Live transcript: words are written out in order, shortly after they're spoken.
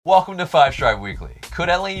Welcome to Five Stripe Weekly. Could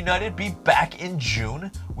Atlanta United be back in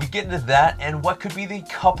June? We get into that and what could be the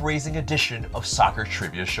cup-raising edition of Soccer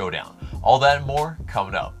Trivia Showdown. All that and more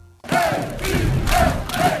coming up. Welcome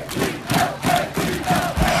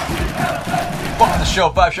to the show,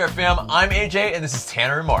 Five Stripe fam. I'm AJ and this is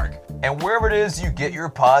Tanner and Mark. And wherever it is you get your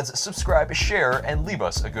pods, subscribe, share, and leave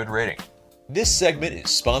us a good rating. This segment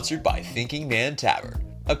is sponsored by Thinking Man Tavern,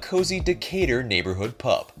 a cozy Decatur neighborhood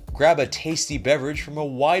pub. Grab a tasty beverage from a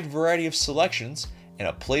wide variety of selections and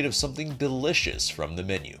a plate of something delicious from the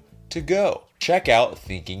menu. To go, check out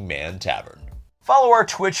Thinking Man Tavern. Follow our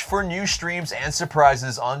Twitch for new streams and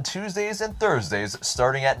surprises on Tuesdays and Thursdays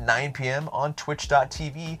starting at 9 p.m. on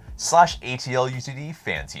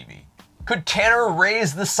twitch.tv/ATLUTDFanTV. Could Tanner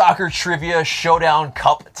raise the Soccer Trivia Showdown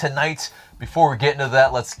Cup tonight? Before we get into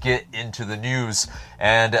that, let's get into the news.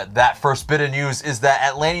 And that first bit of news is that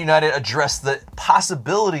Atlanta United addressed the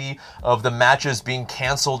possibility of the matches being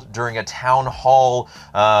canceled during a town hall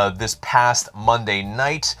this past Monday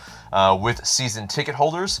night with season ticket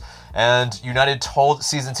holders. And United told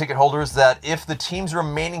season ticket holders that if the team's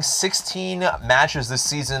remaining 16 matches this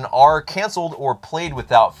season are canceled or played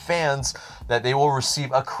without fans, that they will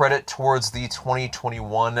receive a credit towards the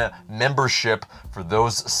 2021 membership for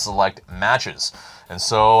those select matches. And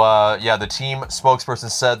so, the team spokesperson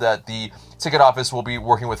said that the ticket office will be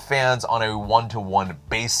working with fans on a one-to-one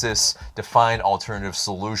basis to find alternative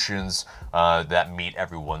solutions that meet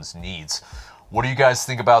everyone's needs. What do you guys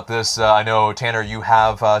think about this? I know, Tanner, you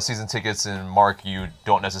have season tickets, and Mark, you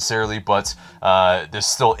don't necessarily, but this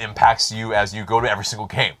still impacts you as you go to every single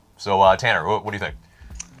game. So, Tanner, what do you think?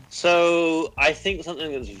 So, I think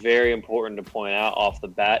something that's very important to point out off the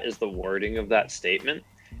bat is the wording of that statement.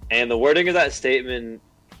 And the wording of that statement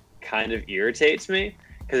kind of irritates me,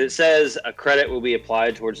 because it says a credit will be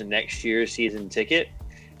applied towards the next year's season ticket.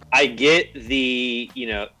 I get the,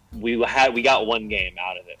 we got one game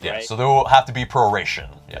out of it, right? Yeah, so there will have to be proration.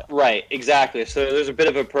 Yeah. Right, exactly. So there's a bit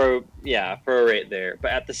of a prorate there.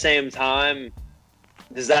 But at the same time,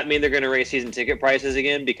 does that mean they're going to raise season ticket prices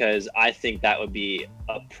again? Because I think that would be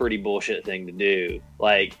a pretty bullshit thing to do.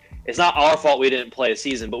 Like, it's not our fault we didn't play a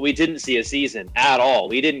season, but we didn't see a season at all.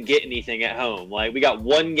 We didn't get anything at home. Like, we got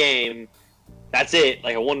one game, that's it.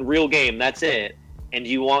 Like, one real game, that's it. And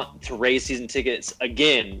you want to raise season tickets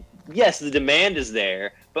again? Yes, the demand is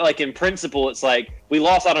there. But, like, in principle, it's like, we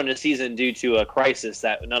lost out on a season due to a crisis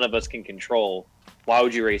that none of us can control. Why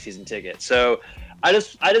would you raise season tickets? So, I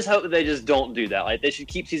just hope that they just don't do that. Like, they should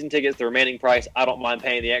keep season tickets the remaining price. I don't mind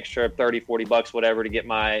paying the extra $30-$40, whatever, to get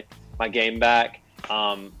my game back.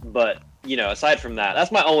 But, aside from that,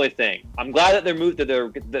 that's my only thing. I'm glad that they're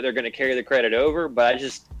going to carry the credit over, but I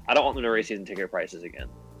don't want them to raise season ticket prices again.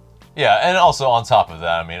 Yeah, and also on top of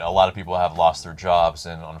that, I mean, a lot of people have lost their jobs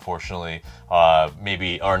and unfortunately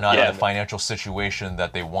maybe are not in a financial situation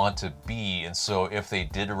that they want to be. And so if they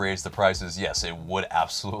did raise the prices, yes, it would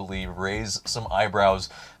absolutely raise some eyebrows.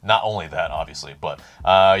 Not only that, obviously, but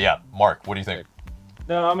Mark, what do you think?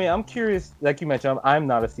 No, I mean, I'm curious, like you mentioned, I'm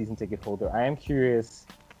not a season ticket holder. I am curious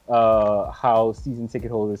how season ticket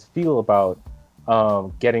holders feel about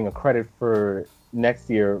getting a credit for next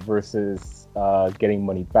year versus getting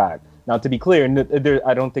money back. Now, to be clear,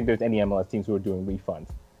 I don't think there's any MLS teams who are doing refunds.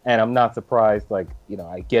 And I'm not surprised, I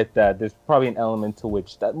get that there's probably an element to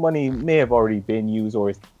which that money may have already been used or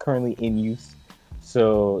is currently in use.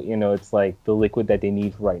 So, it's like the liquid that they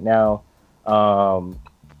need right now.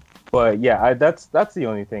 But yeah, that's the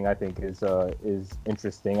only thing I think is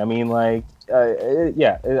interesting. I mean, I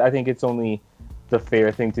think it's only the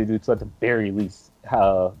fair thing to do to at the very least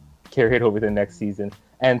carry it over the next season.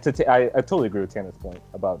 And I totally agree with Tanner's point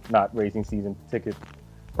about not raising season ticket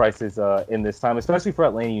prices in this time, especially for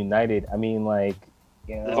Atlanta United. I mean,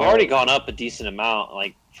 they've already gone up a decent amount,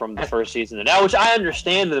 from the first season to now, which I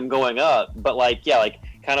understand them going up. But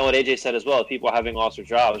kind of what AJ said as well, people having lost their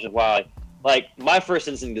jobs. Wow, my first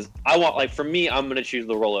instinct is I want, for me, I'm going to choose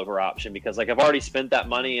the rollover option because I've already spent that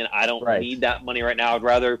money and I don't need that money right now. I'd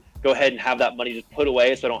rather go ahead and have that money just put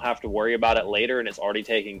away so I don't have to worry about it later and it's already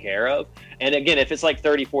taken care of. And again, if it's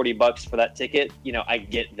 $30-$40 for that ticket, I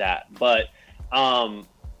get that. But I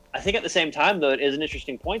think at the same time, though, it is an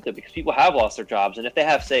interesting point, though, because people have lost their jobs. And if they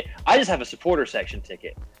have, say, I just have a supporter section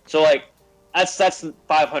ticket. So, that's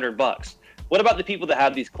 $500. What about the people that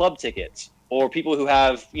have these club tickets? Or people who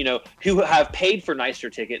have, who have paid for nicer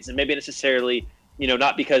tickets and maybe necessarily,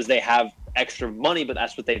 not because they have extra money, but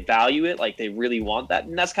that's what they value it. They really want that.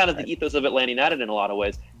 And that's kind of the ethos of Atlanta United in a lot of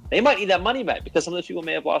ways. They might need that money back because some of those people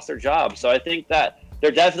may have lost their jobs. So I think that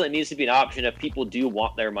there definitely needs to be an option if people do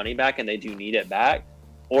want their money back and they do need it back.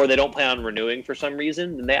 or they don't plan on renewing for some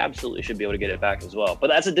reason, then they absolutely should be able to get it back as well. But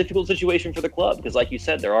that's a difficult situation for the club because, like you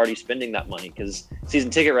said, they're already spending that money because season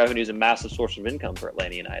ticket revenue is a massive source of income for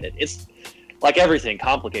Atlanta United. It's like everything,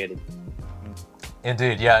 complicated.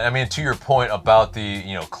 Indeed, yeah. I mean, to your point about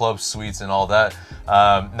the club suites and all that,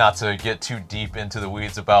 not to get too deep into the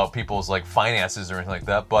weeds about people's like finances or anything like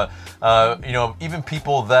that, but even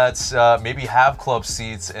people that maybe have club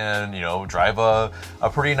seats and drive a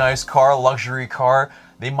pretty nice car, luxury car,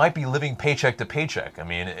 they might be living paycheck to paycheck. I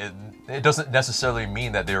mean, it doesn't necessarily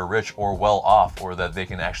mean that they're rich or well off or that they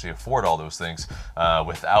can actually afford all those things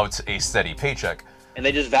without a steady paycheck. And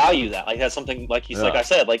they just value that. Like that's something like like I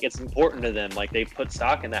said, like it's important to them. Like they put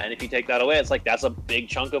stock in that. And if you take that away, it's like that's a big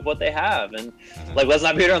chunk of what they have. And like let's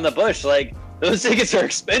not beat around the bush. Like those tickets are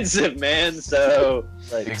expensive, man. So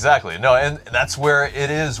like, exactly. No, and that's where it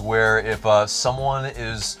is where if someone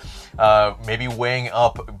is maybe weighing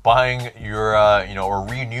up buying your, or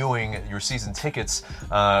renewing your season tickets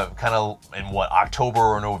kind of in October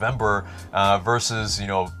or November versus,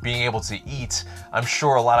 being able to eat, I'm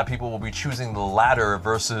sure a lot of people will be choosing the latter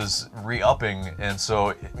versus re-upping. And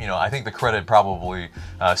so, I think the credit probably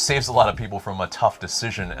saves a lot of people from a tough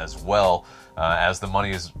decision as well. As the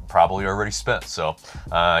money is probably already spent. So,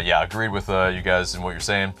 agreed with you guys and what you're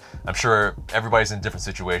saying. I'm sure everybody's in different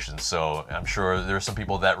situations, so I'm sure there are some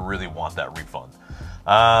people that really want that refund.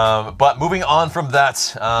 But moving on from that,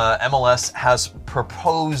 MLS has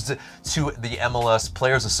proposed to the MLS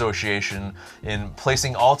Players Association in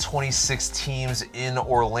placing all 26 teams in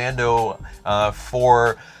Orlando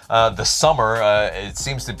for the summer. It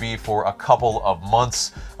seems to be for a couple of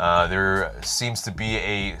months. There seems to be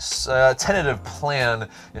a tentative plan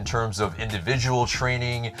in terms of individual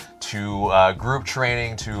training to group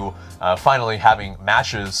training to finally having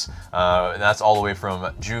matches. And that's all the way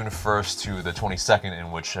from June 1st to the 22nd,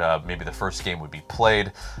 in which maybe the first game would be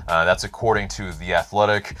played. That's according to The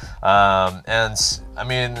Athletic. And I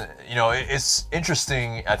mean, it's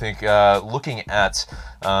interesting, I think, looking at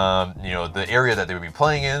the area that they would be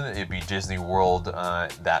playing in. It'd be Disney World,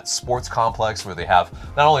 that sports complex where they have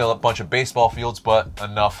not only a bunch of baseball fields, but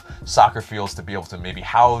enough soccer fields to be able to maybe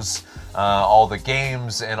house all the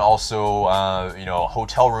games and also,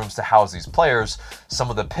 hotel rooms to house these players. Some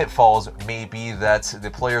of the pitfalls may be that the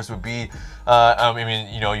players would be,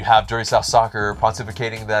 you have Dirty South Soccer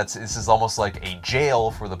pontificating that this is almost like a jail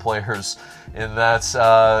for the players in that,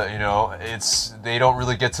 they don't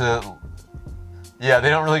really get to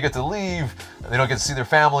leave. They don't get to see their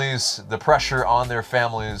families, the pressure on their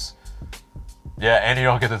families. Yeah, and you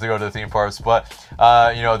don't get to go to the theme parks, but,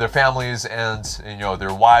 their families and,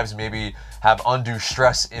 their wives maybe have undue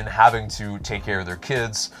stress in having to take care of their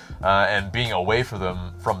kids and being away from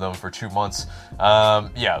them for 2 months.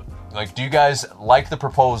 Do you guys like the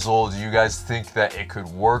proposal? Do you guys think that it could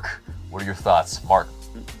work? What are your thoughts, Mark?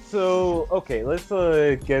 So, okay, let's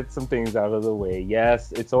get some things out of the way.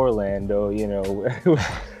 Yes, it's Orlando,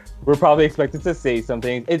 we're probably expected to say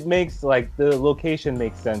something. It makes, the location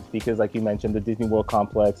makes sense because, like you mentioned, the Disney World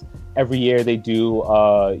complex, every year they do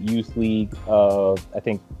youth league, I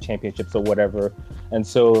think, championships or whatever. And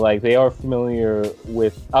so, they are familiar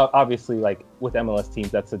with, obviously, with MLS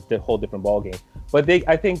teams, that's a whole different ballgame. But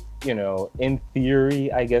I think, in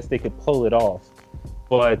theory, I guess they could pull it off.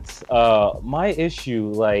 But my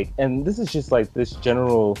issue, and this is just this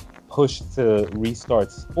general push to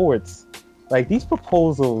restart sports, these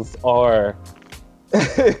proposals are,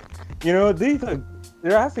 they're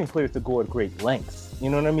asking players to go at great lengths. You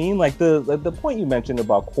know what I mean? The point you mentioned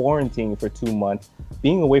about quarantining for 2 months,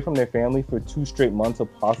 being away from their family for 2 straight months or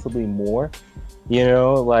possibly more,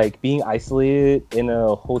 being isolated in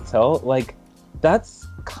a hotel, that's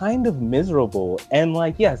kind of miserable. And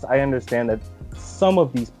yes, I understand that some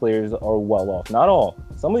of these players are well off. Not all.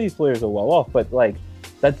 Some of these players are well off, but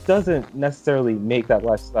that doesn't necessarily make that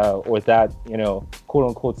lifestyle or that, quote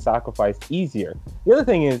unquote sacrifice easier. The other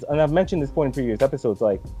thing is, and I've mentioned this point in previous episodes,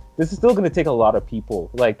 this is still going to take a lot of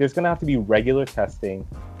people. There's going to have to be regular testing.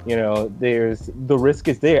 The risk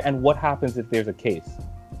is there. And what happens if there's a case?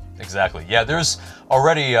 Exactly. Yeah, there's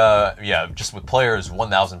already, just with players,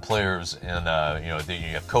 1,000 players, and, you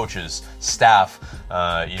have coaches, staff,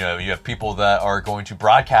 you have people that are going to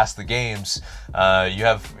broadcast the games. You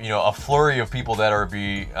have, a flurry of people that are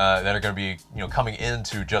going to be, coming in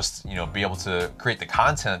to just, be able to create the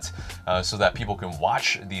content so that people can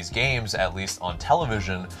watch these games, at least on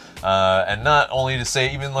television. And not only to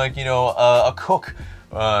say even a cook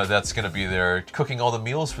that's going to be there cooking all the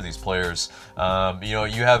meals for these players.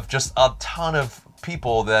 You have just a ton of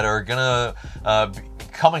people that are going to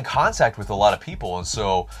come in contact with a lot of people, and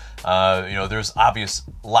so there's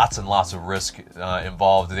lots and lots of risk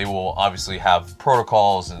involved. They will obviously have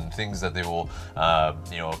protocols and things that they will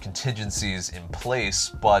contingencies in place.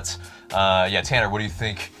 But Tanner, what do you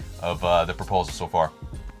think of the proposal so far?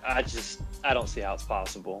 I don't see how it's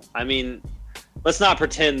possible. I mean, let's not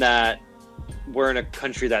pretend that we're in a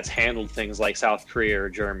country that's handled things like South Korea or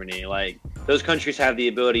Germany. Like, those countries have the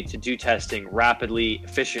ability to do testing rapidly,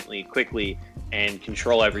 efficiently, quickly, and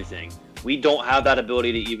control everything. We don't have that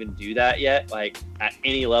ability to even do that yet, like at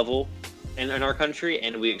any level in our country.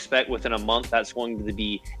 And we expect within a month that's going to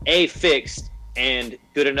be fixed and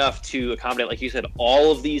good enough to accommodate, like you said,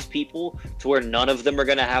 all of these people to where none of them are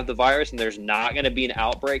going to have the virus and there's not going to be an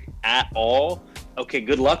outbreak at all. Okay,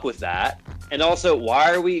 good luck with that. And also,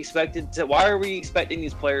 why are we expecting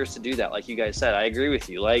these players to do that? Like you guys said, I agree with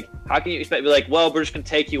you. Like, how can you expect to be like, well, we're just going to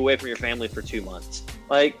take you away from your family for 2 months?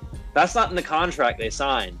 Like, that's not in the contract they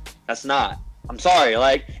signed. That's not. I'm sorry.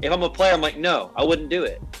 Like, if I'm a player, I'm like, no, I wouldn't do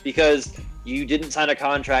it, because you didn't sign a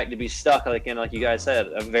contract to be stuck, like you guys said,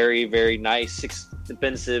 a very, very nice,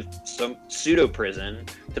 expensive pseudo prison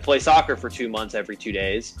to play soccer for 2 months every 2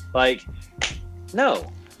 days. Like,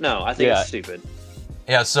 no, I think it's stupid.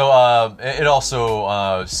 Yeah, so it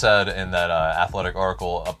also said in that Athletic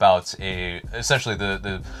article about essentially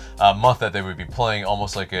the month that they would be playing,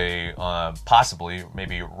 almost like a possibly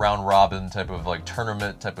maybe round robin type of like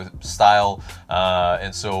tournament type of style,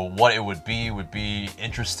 and so what it would be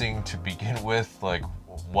interesting to begin with. Like,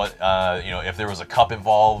 what if there was a cup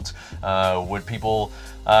involved, would people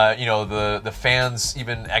the fans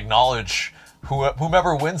even acknowledge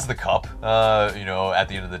whomever wins the cup, at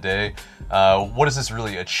the end of the day? What does this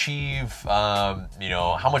really achieve?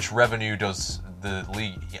 How much revenue does the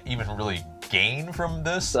league even really gain from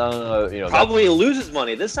this? Probably loses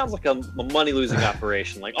money. This sounds like a money-losing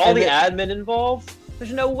operation. Like, all the admin involved,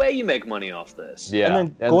 there's no way you make money off this. Yeah.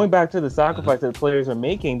 And then going back to the sacrifice that the players are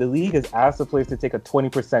making, the league has asked the players to take a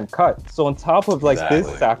 20% cut. So on top of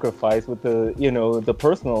this sacrifice with the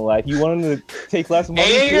personal life, you want them to take less money?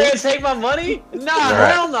 Hey, you're gonna take my money? Nah,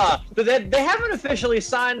 hell no. But they haven't officially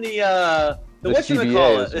signed the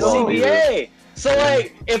whatchamacallit, the CBA. So,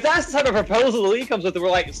 like, if that's the type of proposal the league comes with, we're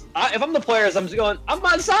like, if I'm the players, I'm just going, I'm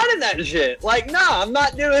not signing that shit. Like, nah, I'm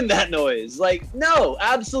not doing that noise. Like, no,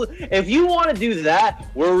 absolutely. If you want to do that,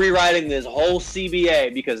 we're rewriting this whole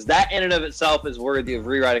CBA, because that in and of itself is worthy of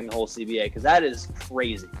rewriting the whole CBA, because that is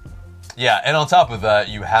crazy. Yeah, and on top of that,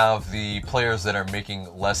 you have the players that are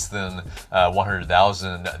making less than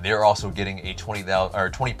 100,000. They're also getting a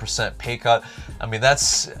 20% pay cut. I mean,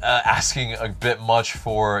 that's asking a bit much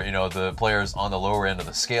for the players on the lower end of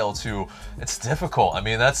the scale too. It's difficult. I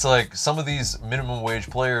mean, that's like some of these minimum wage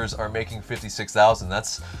players are making 56,000.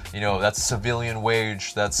 That's that's civilian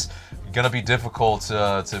wage. That's gonna be difficult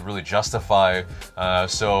to really justify.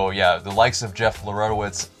 So yeah, the likes of Jeff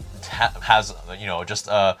Larentowicz has just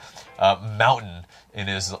a mountain in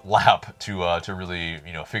his lap to really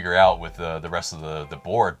figure out with the rest of the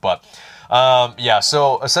board. But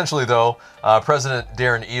so essentially though, President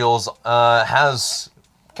Darren Eales has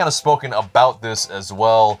kind of spoken about this as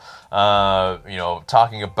well,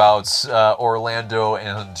 talking about Orlando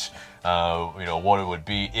and what it would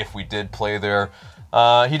be if we did play there.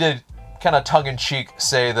 He did kind of tongue-in-cheek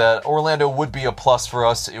say that Orlando would be a plus for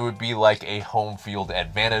us. It would be like a home field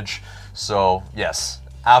advantage. So yes,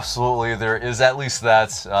 absolutely, there is at least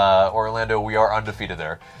that. Orlando, we are undefeated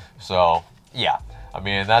there. So yeah, I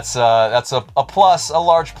mean, that's a plus, a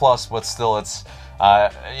large plus, but still, it's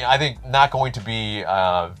I think not going to be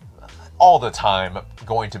all the time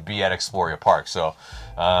going to be at Exploria Park. So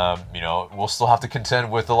we'll still have to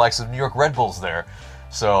contend with the likes of New York Red Bulls there.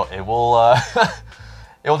 So it will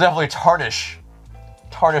it will definitely tarnish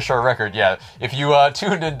our record. Yeah, if you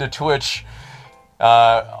tuned into Twitch,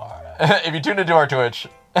 if you tuned into our Twitch,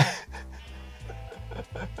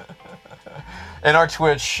 in our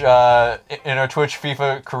Twitch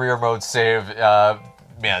FIFA career mode save,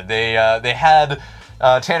 they had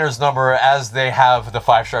Tanner's number as they have the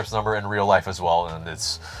Five Stripes number in real life as well, and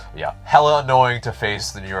it's hella annoying to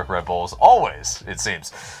face the New York Red Bulls always, it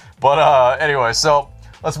seems. But anyway, so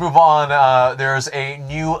let's move on. There's a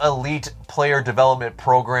new elite player development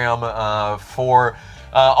program for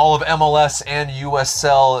all of MLS and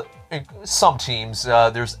USL. Some teams.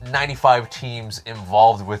 There's 95 teams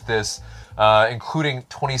involved with this, including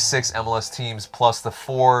 26 MLS teams plus the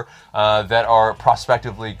 4 that are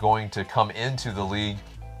prospectively going to come into the league,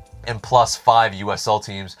 and plus 5 USL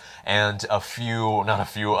teams and a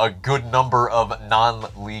good number of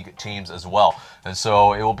non-league teams as well. And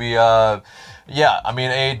so it will be a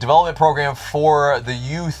development program for the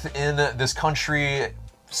youth in this country.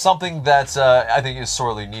 something that I think is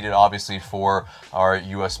sorely needed, obviously, for our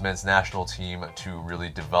U.S. men's national team to really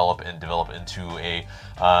develop into a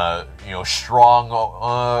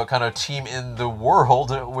strong kind of team in the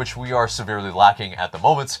world, which we are severely lacking at the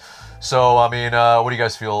moment. So, I mean, what do you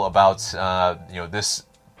guys feel about this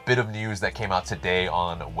bit of news that came out today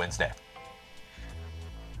on Wednesday?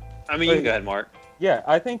 I mean, you can go ahead, Mark. Yeah,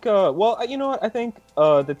 I think. Well, you know what? I think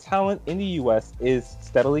the talent in the U.S. is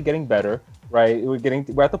steadily getting better. Right, we're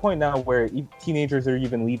at the point now where teenagers are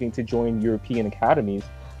even leaving to join European academies,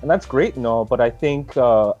 and that's great and all. But I think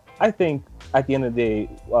at the end of the day,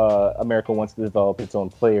 America wants to develop its own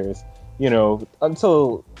players.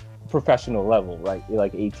 Until professional level, right?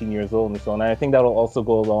 Like 18 years old and so on. And I think that'll also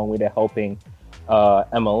go a long way to helping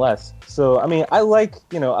MLS. So I mean, I like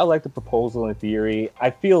the proposal in theory. I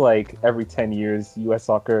feel like every 10 years, U.S.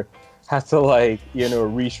 soccer has to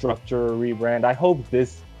restructure, rebrand. I hope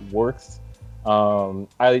this works. I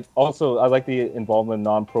like the involvement of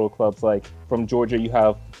non-pro clubs. Like from Georgia, you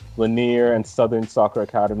have Lanier and Southern Soccer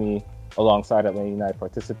Academy alongside Atlanta United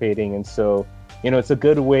participating, and so it's a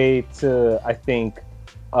good way to, I think,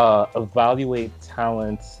 evaluate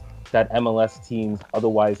talent that MLS teams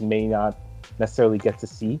otherwise may not necessarily get to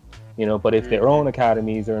see. But if their own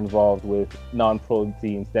academies are involved with non-pro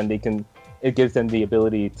teams, then it gives them the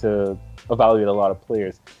ability to evaluate a lot of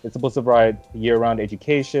players. It's supposed to provide year-round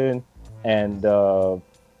education and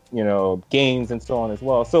games and so on as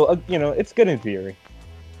well. So it's good in theory.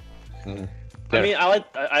 Mm-hmm. Yeah. I mean,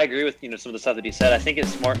 I agree with some of the stuff that he said. I think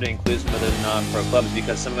it's smart to include some of those non-pro clubs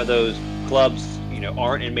because some of those clubs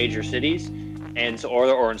aren't in major cities, and so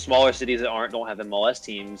or in smaller cities that don't have MLS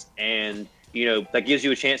teams, and that gives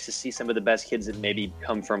you a chance to see some of the best kids that maybe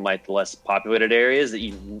come from like the less populated areas that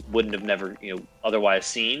you wouldn't have never otherwise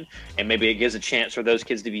seen, and maybe it gives a chance for those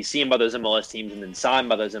kids to be seen by those MLS teams and then signed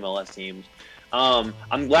by those MLS teams.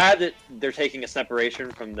 I'm glad that they're taking a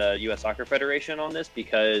separation from the U.S. Soccer Federation on this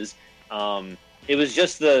because it was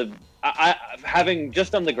just having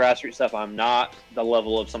just done the grassroots stuff. I'm not the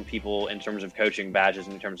level of some people in terms of coaching badges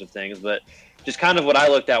and in terms of things, but just kind of what I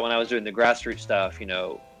looked at when I was doing the grassroots stuff,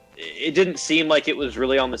 it didn't seem like it was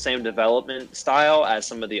really on the same development style as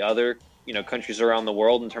some of the other, countries around the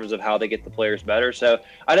world in terms of how they get the players better. So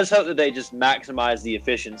I just hope that they just maximize the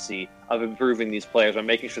efficiency of improving these players by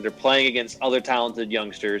making sure they're playing against other talented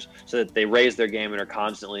youngsters so that they raise their game and are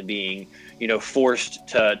constantly being, forced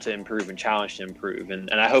to improve and challenged to improve. And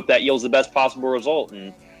I hope that yields the best possible result.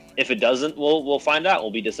 And if it doesn't, we'll find out.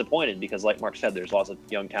 We'll be disappointed because, like Mark said, there's lots of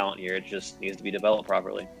young talent here. It just needs to be developed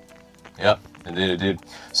properly. Yep, indeed.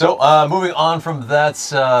 So, moving on from that,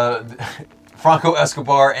 Franco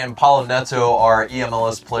Escobar and Paulo Neto, our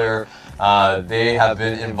EMLS player, they have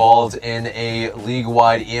been involved in a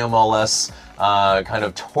league-wide EMLS kind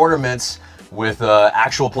of tournament with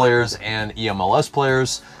actual players and EMLS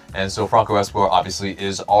players. And so Franco Escobar obviously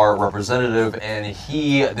is our representative, and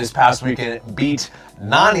he this past weekend beat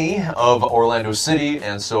Nani of Orlando City,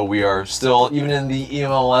 and so we are still, even in the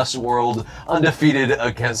EMLS world, undefeated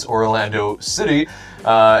against Orlando City,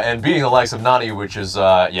 and beating the likes of Nani, which is,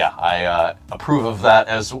 I approve of that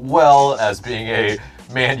as well as being a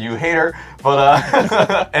Man U hater.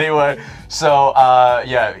 But anyway, so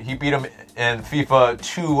he beat him in FIFA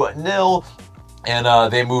 2-0.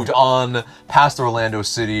 And they moved on past Orlando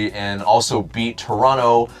City and also beat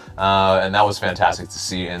Toronto, and that was fantastic to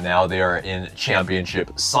see. And now they are in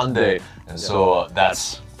Championship Sunday, and so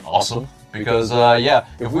that's awesome because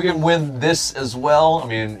if we can win this as well, I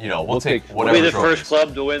mean, we'll take whatever. We'll be the first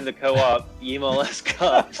club to win the co-op EMLS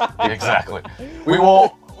Cup. Exactly. We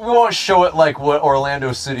won't show it like what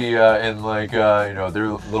Orlando City in their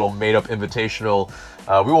little made-up invitational.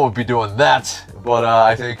 We won't be doing that, but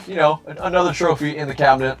I think, another trophy in the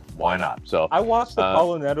cabinet, why not? So I watched the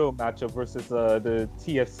Paulo Neto matchup versus the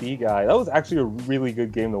TFC guy. That was actually a really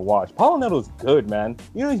good game to watch. Paulo Neto's good, man.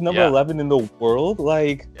 He's number 11 in the world.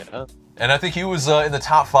 And I think he was in the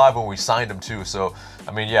top 5 when we signed him, too. So,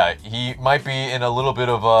 I mean, he might be in a little bit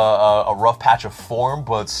of a rough patch of form,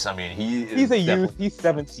 but, I mean, he's a youth. He's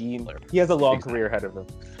 17. He has a long career ahead of him.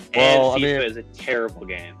 And FIFA is a terrible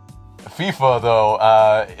game. FIFA, though,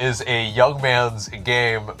 is a young man's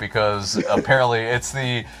game because apparently it's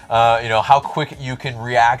the, how quick you can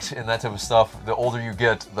react and that type of stuff. The older you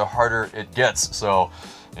get, the harder it gets. So,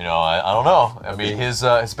 I don't know. I mean, his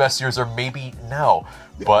best years are maybe now,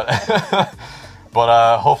 but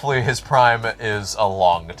but hopefully his prime is a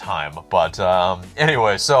long time. But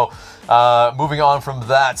anyway, so moving on from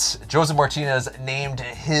that, Jose Martinez named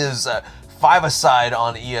his five-a-side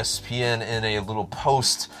on ESPN in a little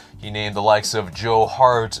post. He named the likes of Joe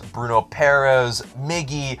Hart, Bruno Perez,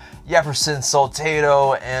 Miggy, Jefferson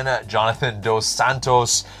Salcedo, and Jonathan Dos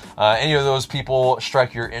Santos. Any of those people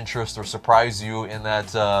strike your interest or surprise you in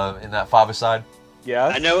that five-a-side? Yeah.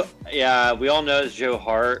 I know. Yeah, we all know it's Joe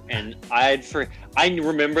Hart, and I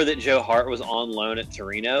remember that Joe Hart was on loan at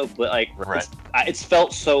Torino, but like Right. it's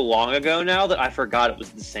felt so long ago now that I forgot it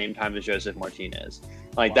was the same time as Joseph Martinez.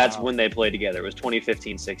 Like that's Wow. when they played together. It was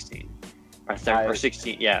 2015-16 or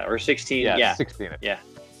 16. Yeah, or 16. Yeah, 16. Yeah.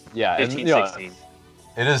 Yeah, and 15, you know, 16.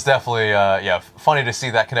 It is definitely, funny to see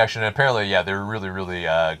that connection. And apparently, they're really, really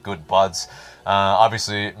good buds.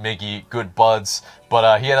 Obviously, Miggy, good buds.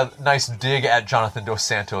 But he had a nice dig at Jonathan Dos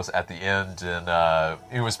Santos at the end. And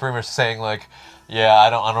he was pretty much saying, like, yeah, I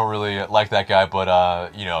don't really like that guy,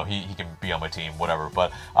 but, he can be on my team, whatever.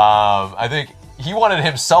 But I think he wanted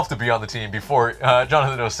himself to be on the team before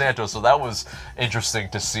Jonathan Dos Santos. So that was interesting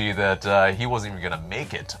to see that he wasn't even going to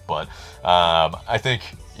make it. But I think...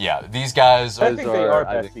 Yeah, these guys I think they are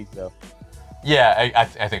I besties, though. Yeah,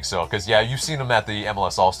 I think so. Because you've seen them at the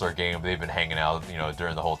MLS All-Star game. They've been hanging out,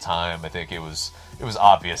 during the whole time. I think it was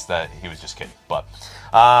obvious that he was just kidding. But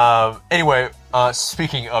anyway,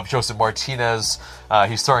 speaking of Joseph Martinez,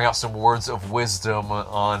 he's throwing out some words of wisdom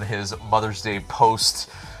on his Mother's Day post,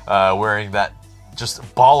 wearing that just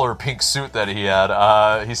baller pink suit that he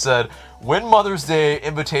had. He said, "When Mother's Day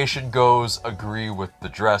invitation goes, agree with the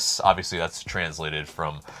dress." Obviously, that's translated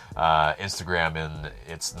from Instagram, and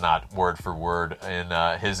it's not word for word in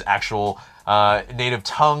his actual native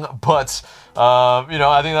tongue. But,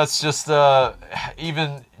 I think that's just,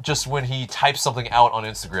 even just when he types something out on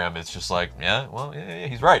Instagram, it's just like, yeah,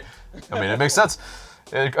 he's right. I mean, it makes sense.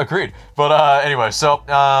 Agreed. But anyway, so...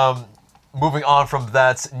 moving on from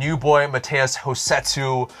that, new boy Mateus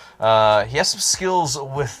Rossetto, he has some skills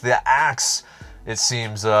with the axe, it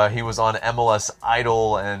seems. He was on MLS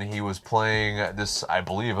Idol, and he was playing this, I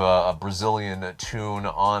believe, a Brazilian tune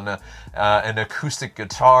on an acoustic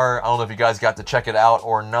guitar. I don't know if you guys got to check it out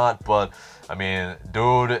or not, but, I mean,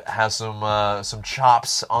 dude has some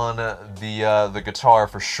chops on the guitar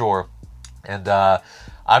for sure. And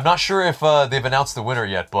I'm not sure if they've announced the winner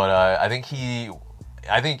yet, but I think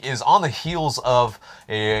is on the heels of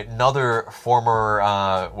another former,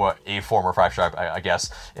 a former Five Stripe, I guess,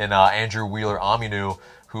 in Andrew Wheeler Aminu,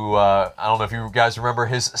 who, I don't know if you guys remember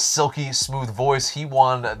his silky smooth voice. He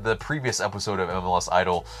won the previous episode of MLS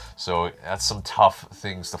Idol, so that's some tough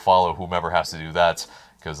things to follow, whomever has to do that,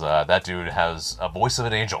 because that dude has a voice of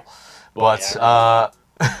an angel. But,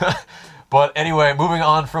 But anyway, moving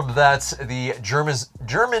on from that, the German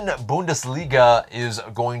Bundesliga is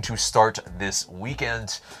going to start this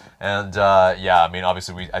weekend. And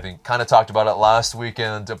obviously I think kind of talked about it last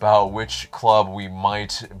weekend about which club we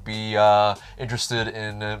might be interested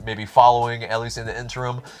in maybe following, at least in the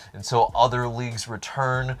interim, until other leagues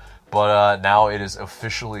return. But now it is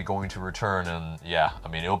officially going to return. And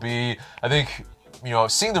it'll be, I think,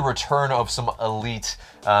 seeing the return of some elite,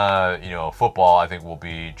 football, I think will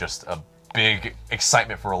be just a big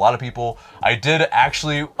excitement for a lot of people. I did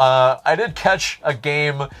catch a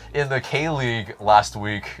game in the K-League last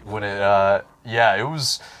week when it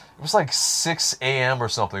was like 6 a.m. or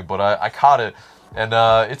something, but I caught it, and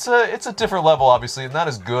it's a different level, obviously, and not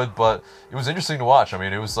as good, but it was interesting to watch. I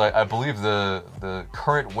mean, it was like, I believe the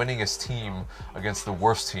current winningest team against the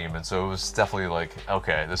worst team, and so it was definitely like,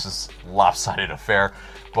 okay, this is lopsided affair,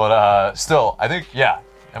 but still, I think,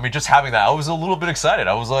 I mean, just having that, I was a little bit excited.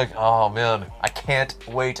 I was like, oh man, I can't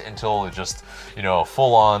wait until it just,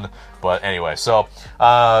 full on. But anyway, so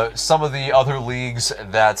some of the other leagues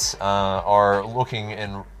that are looking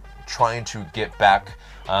and trying to get back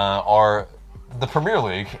are the Premier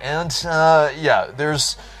League. And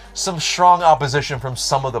there's some strong opposition from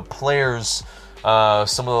some of the players,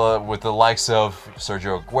 with the likes of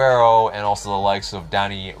Sergio Aguero and also the likes of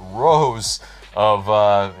Danny Rose.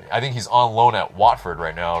 I think he's on loan at Watford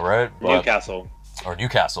right now, right? Newcastle.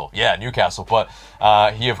 Yeah, Newcastle. But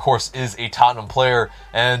he, of course, is a Tottenham player.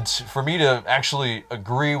 And for me to actually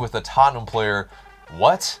agree with a Tottenham player,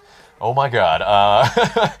 what? Oh my God.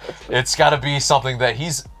 It's got to be something that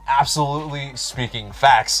he's absolutely speaking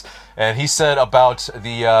facts. And he said about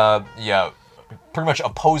the, pretty much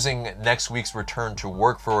opposing next week's return to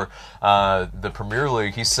work for the Premier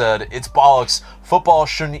League. He said, "It's bollocks. Football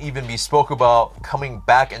shouldn't even be spoke about coming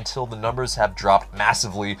back until the numbers have dropped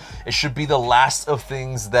massively. It should be the last of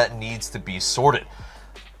things that needs to be sorted."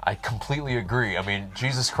 I completely agree. I mean,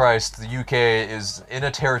 Jesus Christ, the UK is in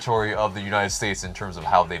a territory of the United States in terms of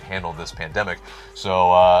how they've handled this pandemic.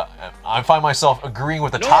 So I find myself agreeing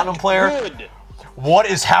with the Tottenham player. What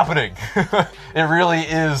is happening? It really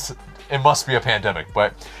is. It must be a pandemic.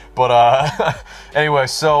 But But anyway,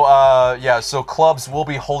 so so clubs will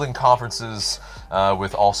be holding conferences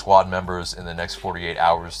with all squad members in the next 48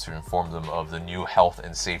 hours to inform them of the new health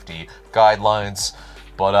and safety guidelines.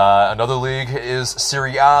 But another league is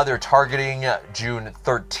Serie A. They're targeting June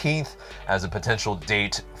 13th as a potential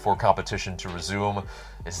date for competition to resume.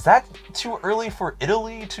 Is that too early for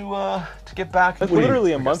Italy to get back? It's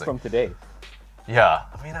literally a month from today. Yeah,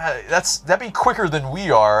 I mean that'd be quicker than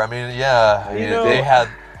we are. I mean, yeah, they had.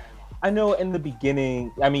 I know in the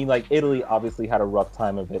beginning, I mean, like Italy obviously had a rough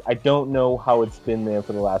time of it. I don't know how it's been there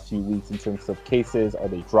for the last few weeks in terms of cases. Are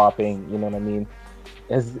they dropping? You know what I mean?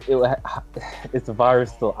 Is the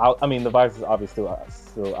virus still out? I mean, the virus is obviously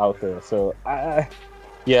still out there. So,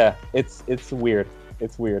 yeah, it's weird.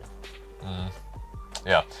 It's weird.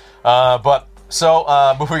 Yeah, but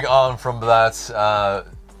so moving on from that.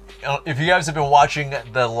 If you guys have been watching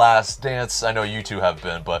The Last Dance, I know you two have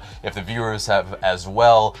been, but if the viewers have as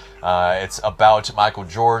well, it's about Michael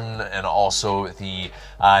Jordan and also the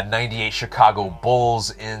 98 Chicago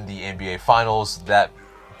Bulls in the NBA Finals, that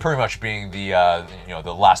pretty much being the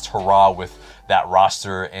the last hurrah with that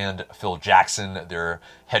roster and Phil Jackson, their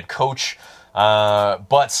head coach.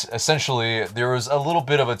 But essentially, there was a little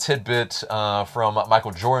bit of a tidbit from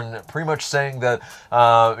Michael Jordan, pretty much saying that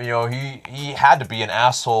he had to be an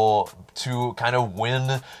asshole to kind of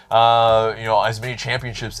win as many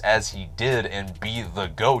championships as he did and be the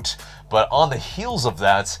GOAT. But on the heels of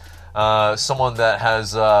that, someone that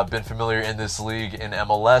has been familiar in this league in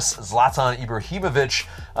MLS, Zlatan Ibrahimovic,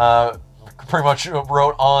 pretty much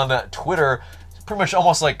wrote on Twitter, pretty much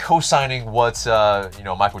almost like co-signing what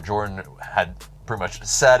Michael Jordan had pretty much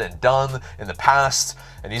said and done in the past.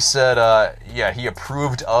 And he said, he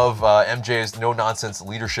approved of MJ's no-nonsense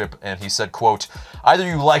leadership, and he said, quote, "Either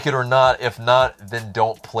you like it or not. If not, then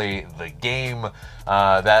don't play the game."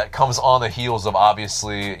 That comes on the heels of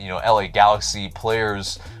obviously, LA Galaxy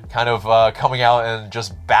players kind of coming out and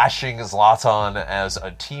just bashing Zlatan as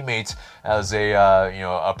a teammate, as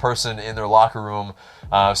a person in their locker room,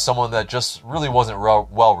 someone that just really wasn't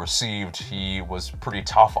well received. He was pretty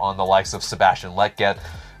tough on the likes of Sebastian Letget,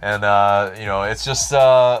 and it's just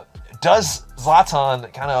does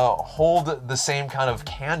Zlatan kind of hold the same kind of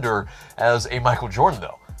candor as a Michael Jordan,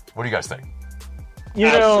 though? What do you guys think?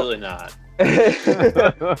 Absolutely not.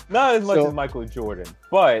 Not as much as Michael Jordan,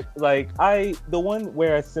 but the one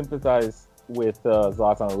where I sympathize with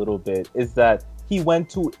Zlatan a little bit is that he went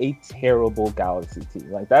to a terrible Galaxy team.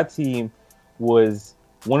 Like, that team was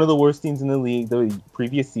one of the worst teams in the league the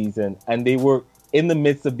previous season, and they were in the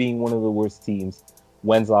midst of being one of the worst teams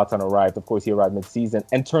when Zlatan arrived. Of course, he arrived mid-season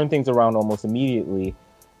and turned things around almost immediately.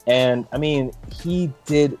 And I mean, he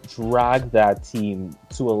did drag that team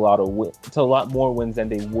to a lot more wins than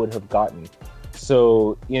they would have gotten.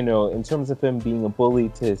 So, in terms of him being a bully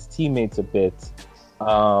to his teammates a bit,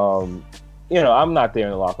 I'm not there in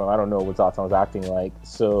the locker room. I don't know what Zlatan was acting like.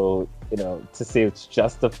 So, to say it's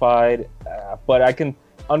justified, but I can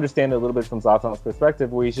understand it a little bit from Zlatan's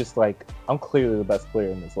perspective, where he's just like, I'm clearly the best player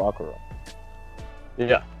in this locker room.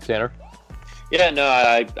 Yeah, Tanner? Yeah, no,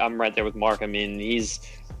 I'm right there with Mark. I mean,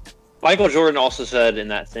 Michael Jordan also said in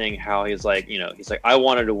that thing how he's like, I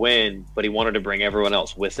wanted to win, but he wanted to bring everyone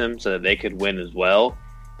else with him so that they could win as well.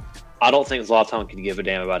 I don't think Zlatan could give a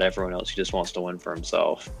damn about everyone else. He just wants to win for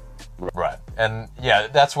himself. Right. And yeah,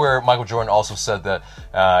 that's where Michael Jordan also said that,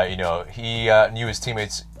 he knew his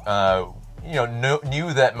teammates,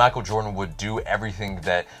 knew that Michael Jordan would do everything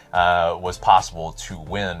that was possible to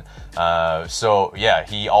win. So yeah,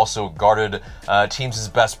 he also guarded teams'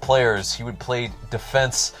 best players. He would play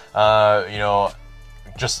defense,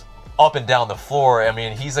 just up and down the floor. I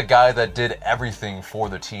mean, he's a guy that did everything for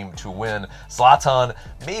the team to win. Zlatan,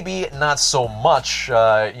 maybe not so much,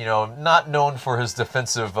 not known for his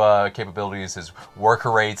defensive capabilities, his work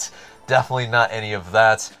rate, definitely not any of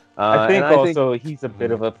that. I think he's a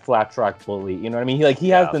bit of a flat track bully. You know what I mean? He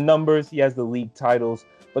has the numbers, he has the league titles.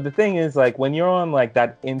 But the thing is, when you're on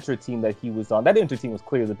that Inter team that he was on, that Inter team was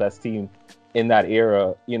clearly the best team in that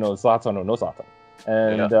era. Zlatan or no Zlatan,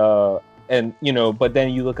 but then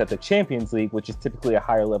you look at the Champions League, which is typically a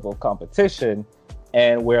higher level of competition,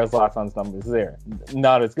 and whereas Zlatan's numbers there,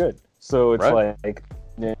 not as good. So it's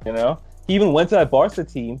he even went to that Barca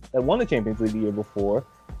team that won the Champions League the year before,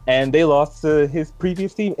 and they lost to his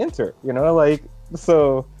previous team, Inter.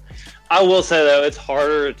 So. I will say, though, it's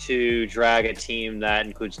harder to drag a team that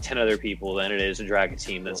includes 10 other people than it is to drag a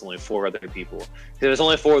team that's only 4 other people. If there's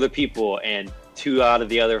only 4 other people and 2 out of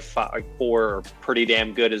the other 4 are pretty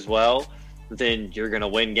damn good as well, then you're going to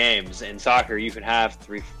win games. In soccer, you can have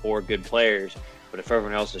 3-4 good players, but if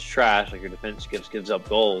everyone else is trash, your defense gives up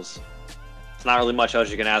goals, It's not really much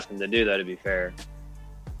else you can ask him to do, though, to be fair.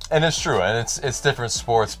 And it's true, and it's different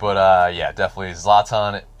sports, but yeah, definitely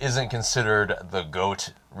Zlatan isn't considered the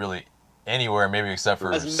GOAT really anywhere, maybe except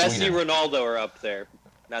for As Messi, Sweden. Ronaldo are up there.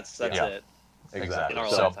 That's Yeah. it. Exactly. In our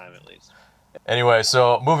So- lifetime, at least. Anyway,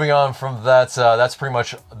 so moving on from that, that's pretty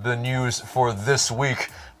much the news for this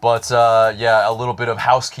week. But yeah, a little bit of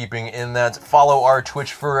housekeeping in that. Follow our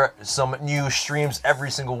Twitch for some new streams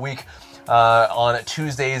every single week on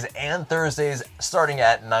Tuesdays and Thursdays, starting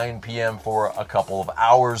at 9 p.m. for a couple of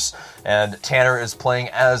hours. And Tanner is playing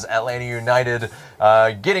as Atlanta United,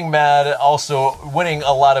 getting mad, also winning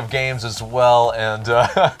a lot of games as well. And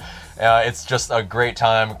it's just a great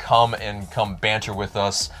time. Come banter with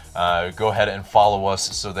us. Go ahead and follow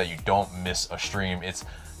us so that you don't miss a stream. It's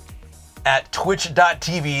at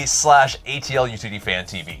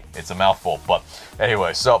twitch.tv/ATLUTDFanTV. It's a mouthful, but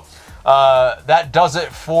anyway, so that does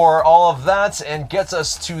it for all of that and gets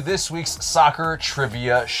us to this week's Soccer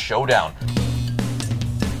Trivia Showdown.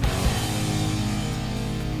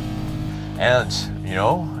 And, you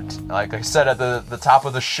know, like I said at the top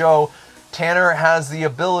of the show, Tanner has the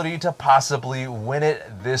ability to possibly win it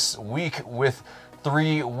this week with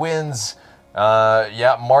 3 wins.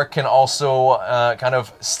 Yeah, Mark can also kind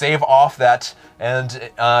of stave off that and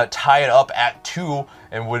tie it up at 2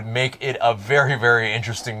 and would make it a very, very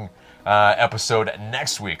interesting episode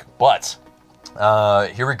next week. But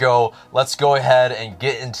here we go. Let's go ahead and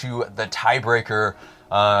get into the tiebreaker,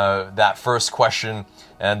 that first question.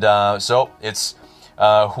 And so it's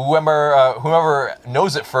whoever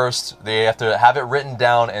knows it first, they have to have it written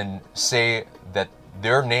down and say that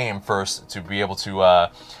their name first to be able to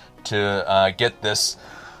get this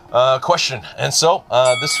question. And so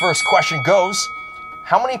this first question goes: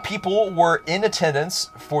 how many people were in attendance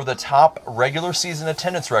for the top regular season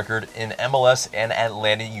attendance record in MLS and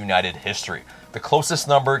Atlanta United history? The closest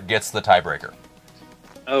number gets the tiebreaker.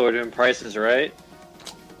 Oh, we're doing prices, right?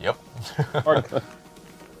 Yep. Mark.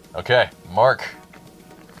 Okay, Mark.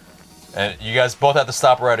 And you guys both have to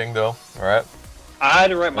stop writing, though. All right. I had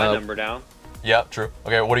to write my number down. Yeah, true.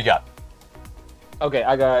 Okay, what do you got? Okay,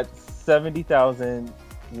 I got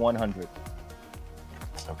 70,100.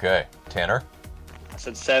 Okay, Tanner. I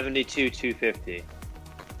said 72,250.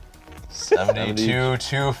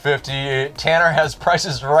 72,250. Tanner has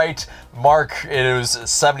prices right. Mark, it was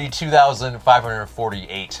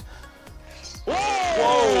 72,548.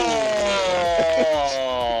 Whoa!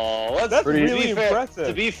 That's to really be fair, impressive.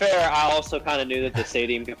 To be fair, I also kind of knew that the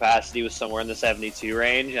stadium capacity was somewhere in the 72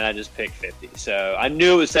 range, and I just picked 50. So I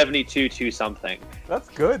knew it was 72 something. That's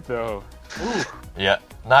good, though. Ooh. Yeah,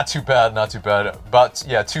 not too bad, not too bad. About,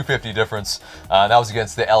 yeah, 250 difference. That was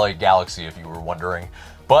against the LA Galaxy, if you were wondering.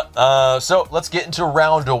 But, so let's get into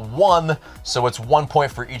round 1. So it's 1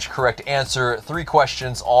 point for each correct answer. 3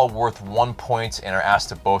 questions, all worth 1 point, and are asked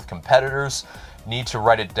to both competitors. Need to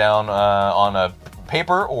write it down on a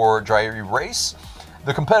paper or dry erase.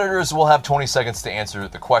 The competitors will have 20 seconds to answer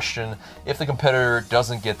the question. If the competitor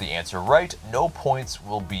doesn't get the answer right, no points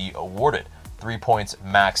will be awarded. 3 points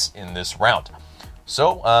max in this round.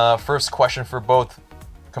 So, first question for both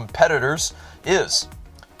competitors is: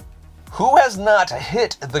 who has not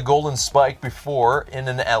hit the golden spike before in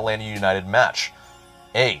an Atlanta United match?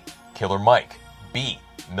 A. Killer Mike. B.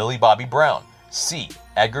 Millie Bobby Brown. C.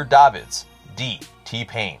 Edgar Davids. D.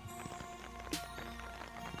 T-Pain.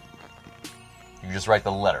 You just write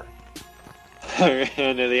the letter. I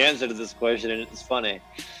know the answer to this question, and it's funny.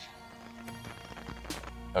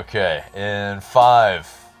 Okay, in 5,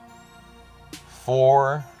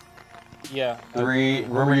 4, Yeah. 3.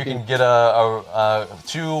 Remember, you can get a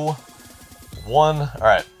 2, 1. All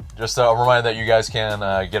right. Just a reminder that you guys can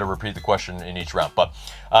get to repeat the question in each round. But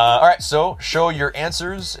all right. So show your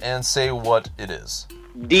answers and say what it is.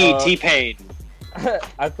 D. T-Pain.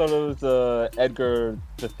 I thought it was Edgar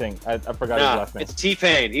the Thing. I forgot his Nah, last name. it's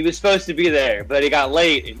T-Pain. He was supposed to be there, but he got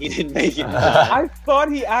late and he didn't make it. I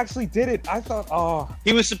thought he actually did it. I thought, oh.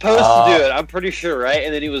 He was supposed to do it, I'm pretty sure, right?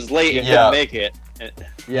 And then he was late and Yeah. didn't make it.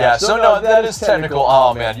 Yeah. So no, that is technical.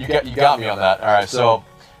 Oh man, you got me on that. All right. So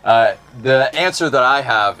the answer that I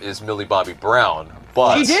have is Millie Bobby Brown,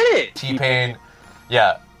 but She did it! T-Pain.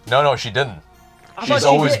 Yeah. No, she didn't. I She's thought she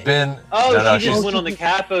always did. been. Oh, no, she just went on the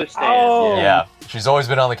capo stand. Oh. Yeah, she's always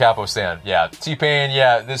been on the capo stand. Yeah, T-Pain,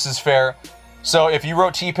 yeah, this is fair. So if you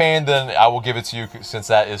wrote T-Pain, then I will give it to you since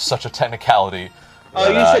that is such a technicality. Oh, But,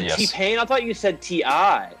 you said yes. T-Pain? I thought you said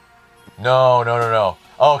T.I. No.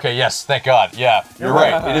 Oh, okay, yes, thank God. Yeah, you're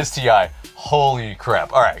right. It is T.I. Holy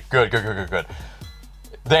crap. All right, good.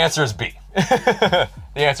 The answer is B. The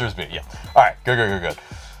answer is B, yeah. All right, good.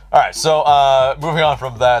 All right, so moving on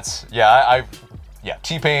from that, yeah, Yeah,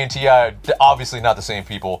 T-Pain, T.I., obviously not the same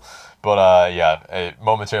people. But, yeah, it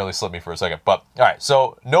momentarily slipped me for a second. But, all right,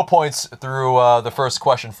 so no points through the first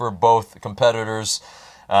question for both competitors.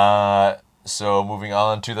 So moving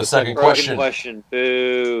on to the second question.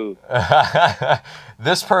 Boo.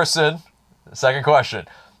 This person, second question.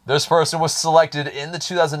 This person was selected in the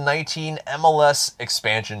 2019 MLS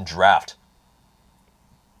expansion draft.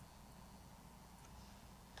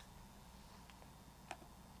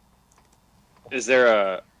 Is there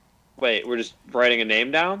a... Wait, we're just writing a name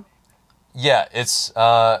down? Yeah, it's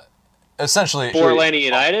essentially... For Atlanta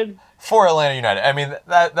United? For Atlanta United. I mean,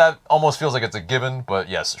 that almost feels like it's a given, but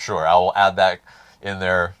yes, sure, I will add that in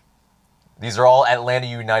there. These are all Atlanta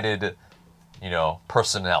United,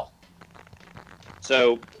 personnel.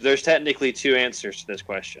 So there's technically two answers to this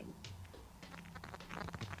question.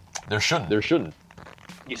 There shouldn't.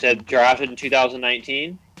 You said drafted in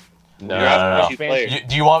 2019? No. Two players.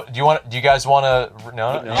 Do you guys want to?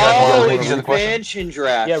 No. You guys wanna repeat the question? Expansion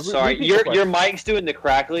draft. Yeah, sorry, your mic's doing the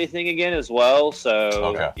crackly thing again as well. So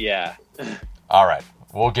Okay. Yeah. All right,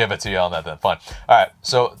 we'll give it to you on that then. Fine. All right.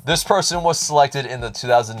 So this person was selected in the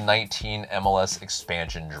 2019 MLS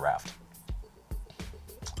expansion draft.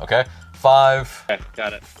 Okay. 5. Okay,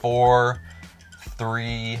 got it. 4,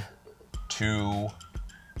 3, 2,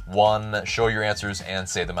 1. Show your answers and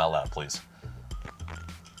say them out loud, please.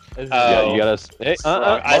 Yeah, you gotta. Hey,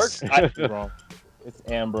 Mark. It's wrong. It's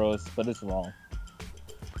Ambrose, but it's wrong.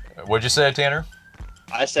 What'd you say, Tanner?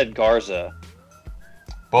 I said Garza.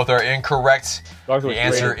 Both are incorrect. Garza The was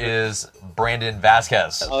answer great. is Brandon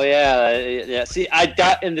Vasquez. Oh yeah. See, I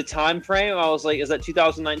got in the time frame. I was like, is that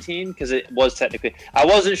 2019? Because it was technically. I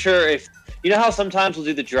wasn't sure if you know how sometimes we'll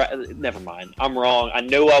do the draft. Never mind. I'm wrong. I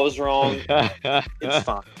know I was wrong. It's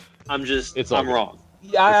fine. I'm all good. wrong.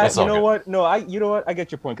 Yeah, It's all you know good. what? No, you know what? I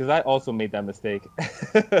get your point because I also made that mistake.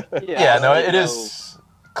 Yeah, no, it is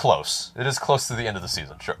close. It is close to the end of the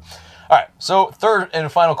season, sure. All right, so third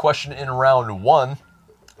and final question in round 1.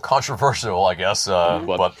 Controversial, I guess,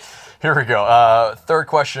 but here we go. Third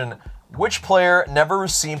question. Which player never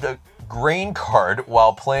received a green card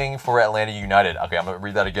while playing for Atlanta United? Okay, I'm going to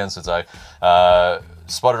read that again since I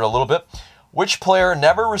sputtered a little bit. Which player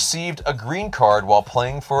never received a green card while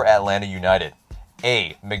playing for Atlanta United?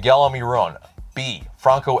 A. Miguel Almiron. B.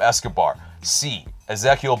 Franco Escobar. C.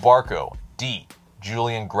 Ezequiel Barco. D.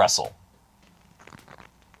 Julian Gressel.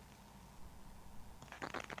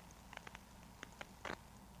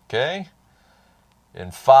 Okay.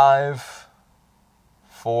 In 5,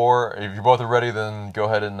 4. If you both are ready, then go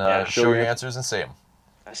ahead and show your answers and say them.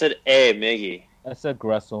 I said A, Miggy. I said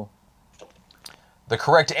Gressel. The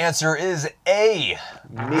correct answer is A.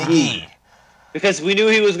 Miggy. Because we knew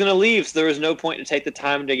he was going to leave, so there was no point to take the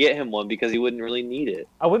time to get him one because he wouldn't really need it.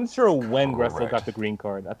 I wasn't sure when Gressel Correct. got the green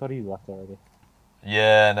card. I thought he left already.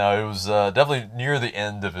 Yeah, no, it was definitely near the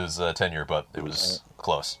end of his tenure, but it was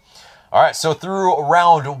close. All right, so through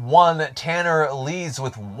round 1, Tanner leads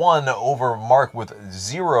with 1 over Mark with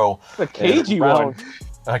 0. The cagey one.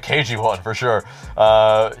 A cagey one, for sure.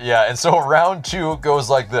 Yeah, and so round 2 goes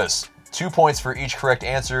like this. 2 points for each correct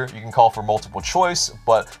answer. You can call for multiple choice,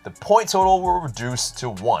 but the point total will reduce to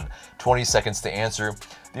 1. 20 seconds to answer.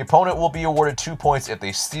 The opponent will be awarded 2 points if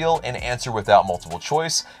they steal and answer without multiple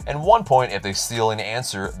choice, and 1 point if they steal and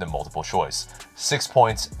answer the multiple choice. 6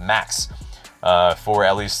 points max for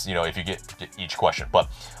at least, if you get each question. But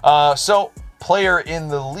so player in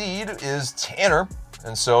the lead is Tanner,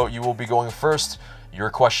 and so you will be going first. Your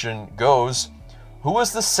question goes, who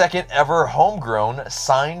was the second ever homegrown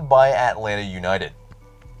signed by Atlanta United?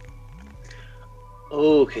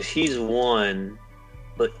 Oh, because he's 1,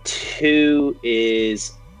 but 2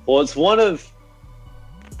 is... Well, it's one of...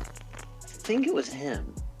 I think it was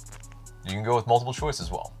him. You can go with multiple choice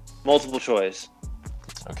as well. Multiple choice.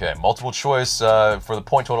 Okay, multiple choice for the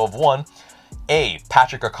point total of 1. A.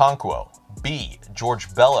 Patrick Okonkwo. B.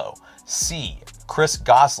 George Bello. C. Chris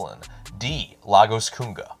Goslin. D. Lagos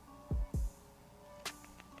Kunga.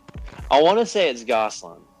 I want to say it's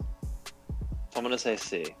Goslin. So I'm going to say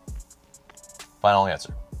C. Final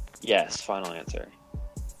answer. Yes, final answer.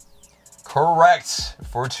 Correct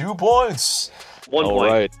for 2 points. 1 All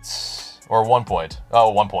point. right. Or 1 point.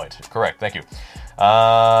 Oh, 1 point. Correct. Thank you.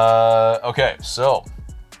 Okay, so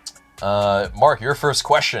Mark, your first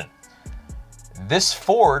question. This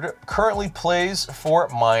Ford currently plays for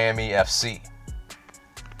Miami FC.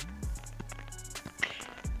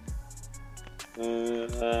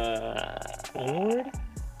 Ford?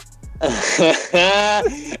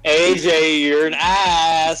 AJ, you're an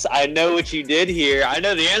ass. I know what you did here. I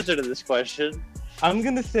know the answer to this question. I'm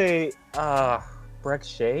gonna say Breck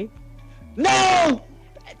Shea. No!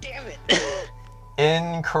 Damn it.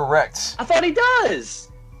 Incorrect. I thought he does.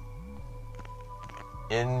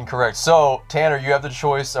 Incorrect. So, Tanner, you have the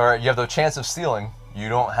choice, or you have the chance of stealing. You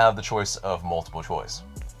don't have the choice of multiple choice.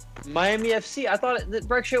 Miami FC. I thought that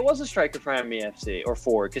Breck Shea was a striker for Miami FC or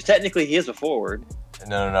forward, because technically he is a forward.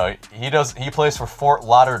 No. He plays for Fort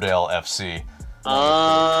Lauderdale FC.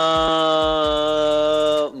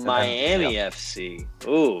 Miami FC.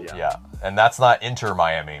 Ooh. Yeah, and that's not Inter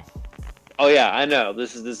Miami. Oh yeah, I know.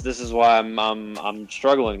 This is why I'm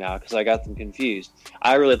struggling now because I got them confused.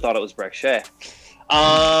 I really thought it was Breck Shea.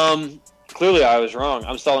 Clearly I was wrong.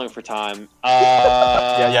 I'm stalling for time.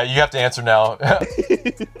 Yeah, you have to answer now.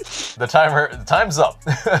 The time's up.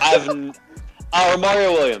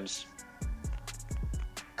 Mario Williams.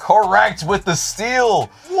 Correct with the steal.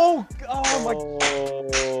 Whoa! Oh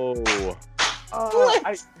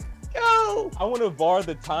my! I want to VAR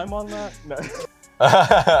the time on that. No.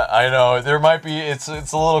 I know there might be. It's a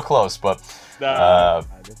little close, but.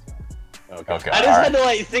 Okay. I just had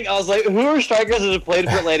to think. I was like, who are strikers that have played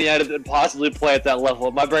for Atlanta United that possibly play at that level?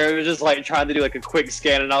 My brain was just trying to do a quick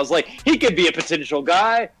scan, and I was like, he could be a potential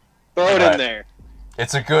guy. Throw it in there.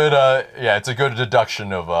 It's a good, it's a good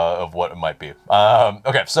deduction of what it might be.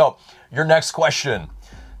 Okay, so your next question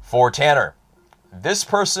for Tanner. This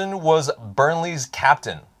person was Burnley's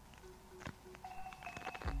captain.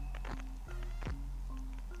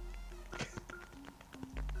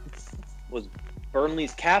 Was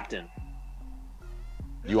Burnley's captain?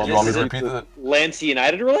 You want me to repeat the Atlanta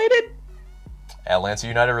United related? Atlanta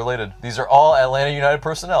United related. These are all Atlanta United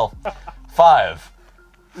personnel. 5.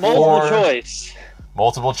 Multiple choice.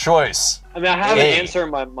 Multiple choice. I mean, I have an answer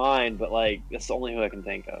in my mind, but that's the only who I can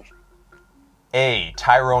think of. A.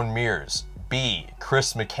 Tyrone Mears. B.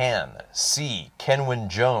 Chris McCann. C. Kenwyne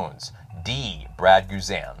Jones. D. Brad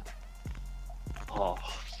Guzan. Oh.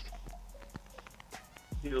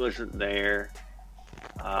 He wasn't there.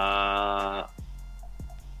 5.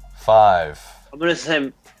 I'm gonna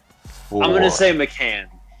say 4. I'm gonna say McCann.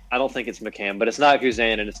 I don't think it's McCann, but it's not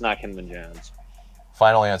Guzan and it's not Kenwyne Jones.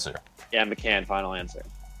 Final answer. Yeah, McCann. Final answer.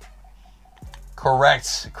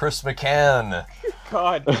 Correct. Chris McCann.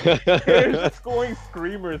 God, they're scoring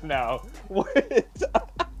screamers now. What?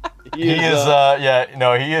 He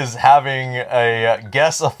is having a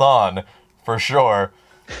guess-a-thon for sure.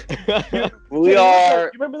 We are.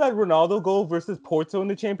 You remember that Ronaldo goal versus Porto in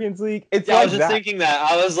the Champions League? I was just thinking that.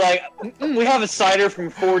 I was like, we have a cider from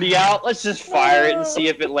 40 out. Let's just fire it and see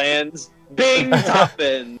if it lands. Bing, top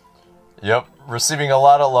in. Yep, receiving a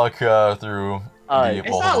lot of luck through the It's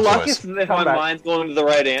multiple not lucky choice. if my mind's going to the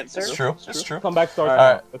right answer. It's true. It's true. Come back, start. All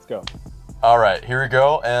right. Let's go. All right, here we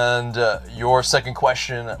go. And your second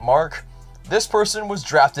question, Mark. This person was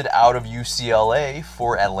drafted out of UCLA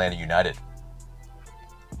for Atlanta United.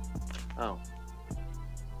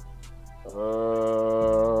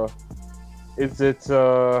 Oh. Is it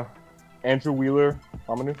Andrew Wheeler?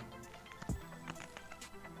 Hamanu?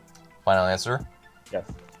 Final answer? Yes.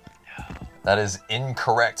 That is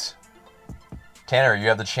incorrect. Tanner, you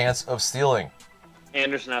have the chance of stealing.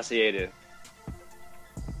 Anderson Asiedu.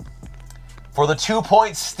 For the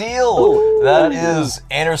 2-point steal, that is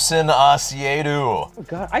Anderson Asiedu. Oh,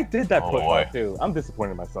 God, I did that boy. too. I'm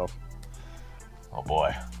disappointed in myself. Oh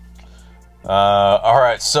boy. All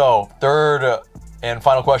right, so third and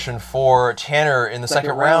final question for Tanner in the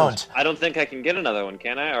second round. I don't think I can get another one,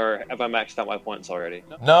 can I? Or have I maxed out my points already?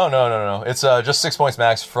 No. It's just 6 points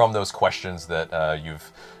max from those questions that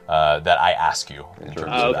that I ask you in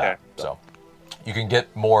terms of that. So you can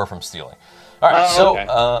get more from stealing. All right,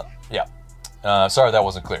 sorry that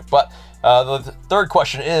wasn't clear. But the third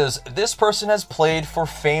question is, this person has played for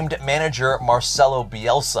famed manager Marcelo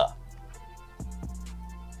Bielsa.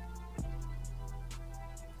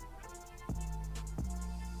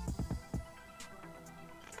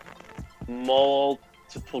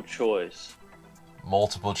 Multiple choice.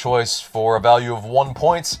 Multiple choice for a value of 1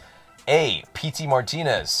 point. A. P.T.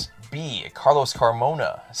 Martinez. B. Carlos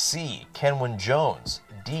Carmona. C. Kenwyne Jones.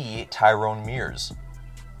 D. Tyrone Mears.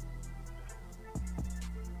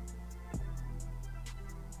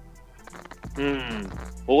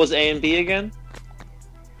 What was A and B again?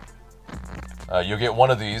 You'll get one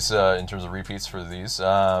of these in terms of repeats for these.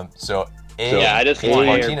 So A. Yeah, I just P.T. want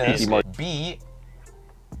Martinez. B.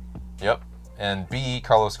 Yep. And B.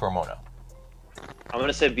 Carlos Carmona. I'm going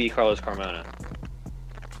to say B, Carlos Carmona.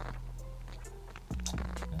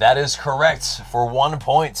 That is correct for 1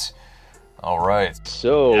 point. All right.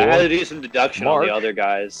 So I had to do some deduction Mark. on the other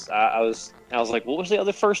guys. I was like, what was the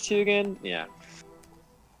other first two again? Yeah.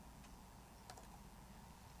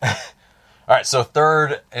 All right, so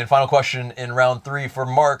third and final question in round 3 for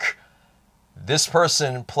Mark. This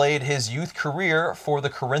person played his youth career for the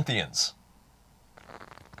Corinthians.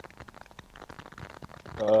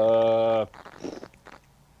 Was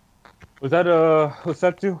that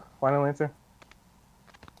Hosetu? Final answer?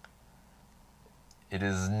 It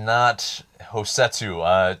is not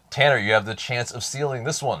Hosetu. Tanner, you have the chance of stealing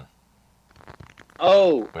this one.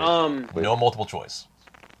 Oh, No multiple choice.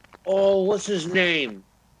 Oh, what's his name?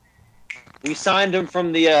 We signed him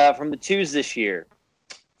from the twos this year.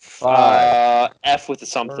 F with the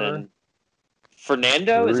something.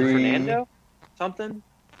 Fernando? Is it Fernando? Something?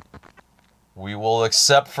 We will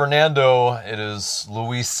accept Fernando. It is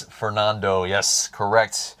Luis Fernando. Yes,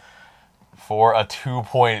 correct. For a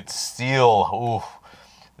 2-point steal. Ooh,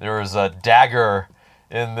 there is a dagger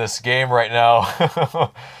in this game right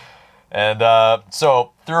now. And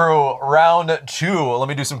so through round 2, let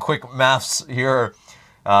me do some quick maths here.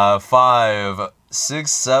 5,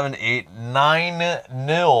 6, 7, 8,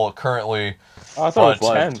 9-0 currently. Oh, I thought it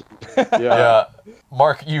was 10. Yeah.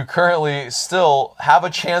 Mark, you currently still have a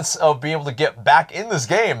chance of being able to get back in this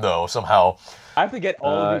game, though, somehow. I have to get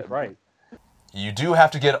all of these right. You do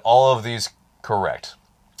have to get all of these correct.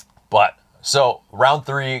 But, so, round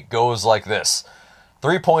 3 goes like this.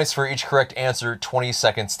 3 points for each correct answer, 20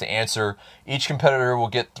 seconds to answer. Each competitor will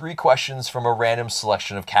get 3 questions from a random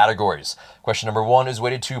selection of categories. Question number 1 is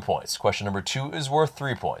weighted 2 points. Question number 2 is worth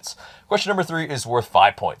 3 points. Question number 3 is worth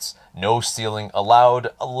 5 points. No stealing allowed,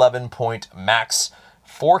 11-point max.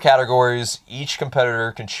 4 categories. Each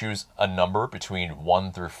competitor can choose a number between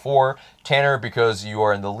 1 through 4. Tanner, because you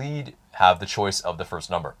are in the lead, have the choice of the first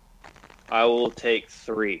number. I will take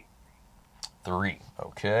 3. 3.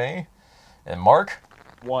 Okay. And Mark?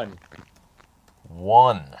 1.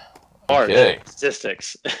 1. Okay.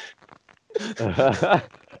 Statistics.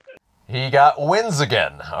 He got wins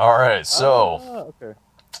again. All right, so... okay.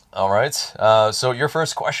 All right, so your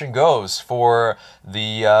first question goes for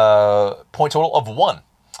the point total of 1.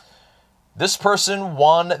 This person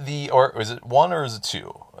won the... Or is it 1 or is it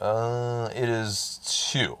 2? It is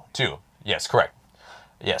 2. 2. Yes, correct.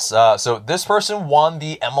 Yes, so this person won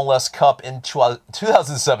the MLS Cup in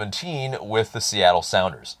 2017 with the Seattle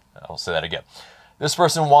Sounders. I'll say that again. This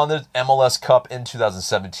person won the MLS Cup in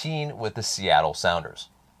 2017 with the Seattle Sounders.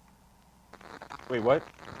 Wait, what?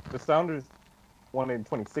 The Sounders won in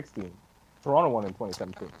 2016. Toronto won in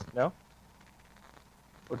 2017. No?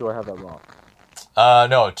 Or do I have that wrong?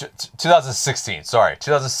 No, 2016. Sorry,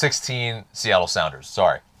 2016 Seattle Sounders.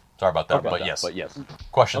 Sorry about that. But yes,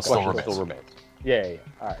 question still remains. Yeah.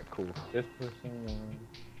 All right, cool. This person.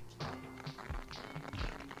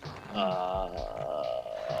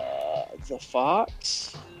 The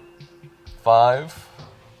Fox. 5,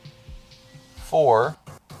 4,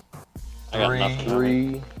 I got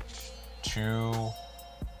 3, 2,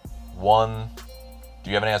 1. Do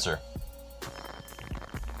you have an answer?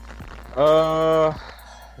 No,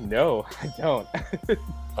 I don't.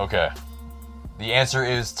 Okay. The answer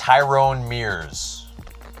is Tyrone Mears.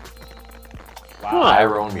 Wow.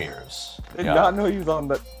 Tyrone Mears. I did not know he was on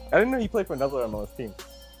the. I didn't know he played for another MLS team.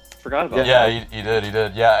 Forgot about that. Yeah, he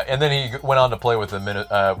did. Yeah, and then he went on to play with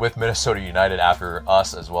with Minnesota United after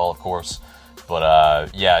us as well, of course. But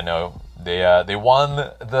they won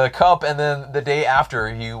the cup, and then the day after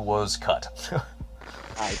he was cut.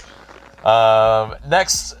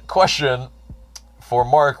 Next question for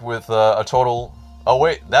Mark with a total. Oh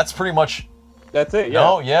wait, that's pretty much. That's it. Yeah.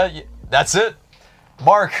 No, yeah, that's it.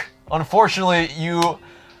 Mark, unfortunately, you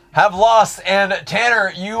have lost, and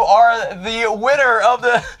Tanner, you are the winner of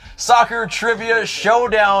the Soccer Trivia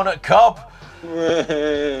Showdown Cup.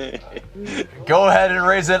 Go ahead and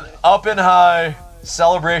raise it up and high.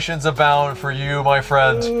 Celebrations abound for you, my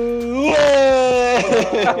friend.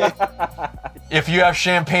 If you have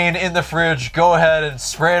champagne in the fridge, go ahead and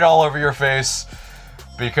spray it all over your face,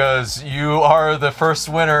 because you are the first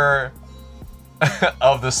winner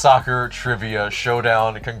of the Soccer Trivia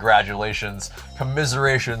Showdown. Congratulations.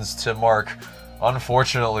 Commiserations to Mark.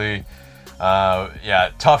 Unfortunately,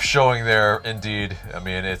 tough showing there indeed. I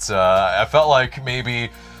mean, it's I felt like maybe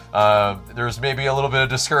there's maybe a little bit of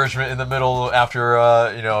discouragement in the middle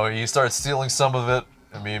after he started stealing some of it.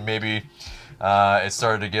 I mean, maybe it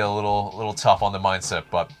started to get a little tough on the mindset,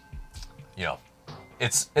 but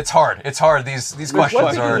it's hard. It's hard. These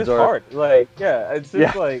questions are hard. Like, yeah, it's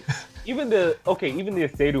just like even the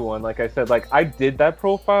Acedu one. Like I said, like I did that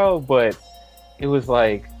profile, but it was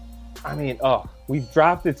like, I mean, we've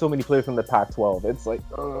drafted so many players from the Pac-12. It's like,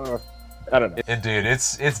 I don't know. Indeed,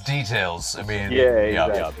 it's details. I mean,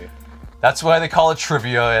 exactly. That's why they call it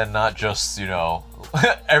trivia and not just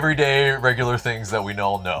everyday regular things that we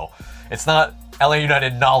all know. It's not LA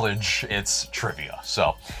United knowledge. It's trivia.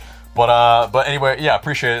 So. But anyway, yeah,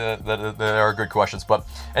 appreciate it. That they are good questions. But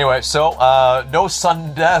anyway, so no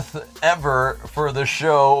sudden death ever for the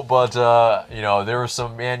show. But there were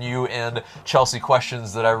some Man U and Chelsea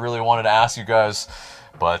questions that I really wanted to ask you guys.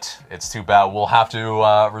 But it's too bad. We'll have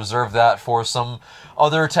to reserve that for some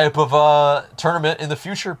other type of tournament in the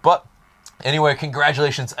future. But anyway,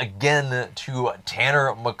 congratulations again to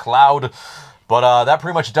Tanner McLeod. But that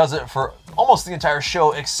pretty much does it for almost the entire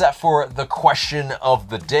show, except for the question of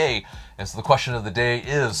the day. And so the question of the day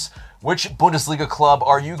is, which Bundesliga club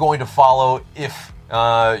are you going to follow if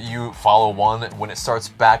you follow one when it starts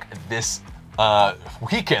back this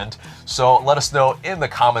weekend? So let us know in the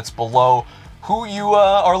comments below who you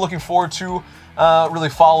are looking forward to really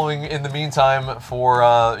following in the meantime for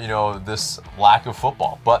this lack of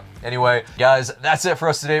football. But anyway, guys, that's it for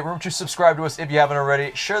us today. Remember to subscribe to us if you haven't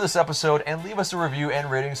already, share this episode, and leave us a review and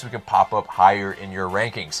rating so we can pop up higher in your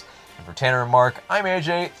rankings. And for Tanner and Mark, I'm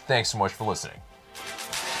AJ. Thanks so much for listening.